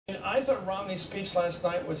I thought Romney's speech last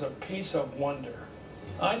night was a piece of wonder.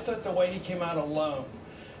 I thought the way he came out alone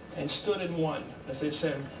and stood and won, as they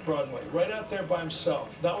say in Broadway, right out there by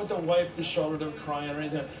himself, not with the wife to shoulder them crying or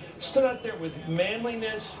anything, stood out there with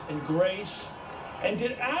manliness and grace and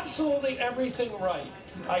did absolutely everything right.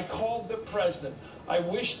 I called the president. I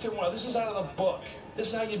wished him well. This is out of the book. This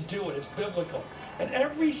is how you do it. It's biblical. And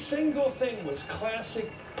every single thing was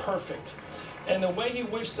classic, perfect. And the way he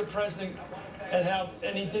wished the president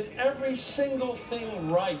and he did every single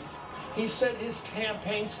thing right. He said his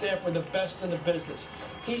campaign staff were the best in the business.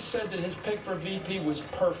 He said that his pick for VP was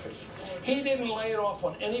perfect. He didn't lay it off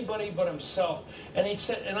on anybody but himself. And he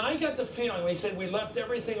said, and I got the feeling when he said we left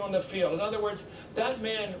everything on the field. In other words, that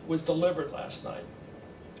man was delivered last night.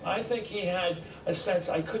 I think he had a sense,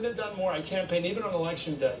 I couldn't have done more. I campaigned even on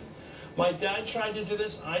election day. My dad tried to do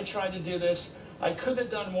this. I tried to do this. I couldn't have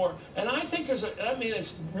done more. And I think I mean,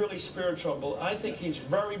 it's really spiritual, but I think he's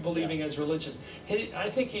very believing in his religion. I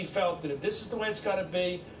think he felt that if this is the way it's got to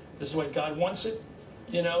be, this is the way God wants it,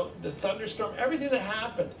 you know, the thunderstorm, everything that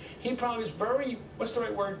happened, he probably was very, what's the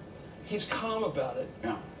right word? He's calm about it.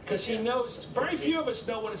 Yeah. Because he knows, very few of us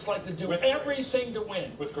know what it's like to do everything to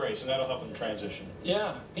win. With grace, and that'll help him transition.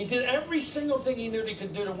 Yeah. He did every single thing he knew he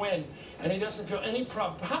could do to win, and he doesn't feel any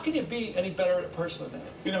problem. How can you be any better at a person than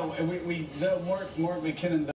that? You know, Mark McKinnon...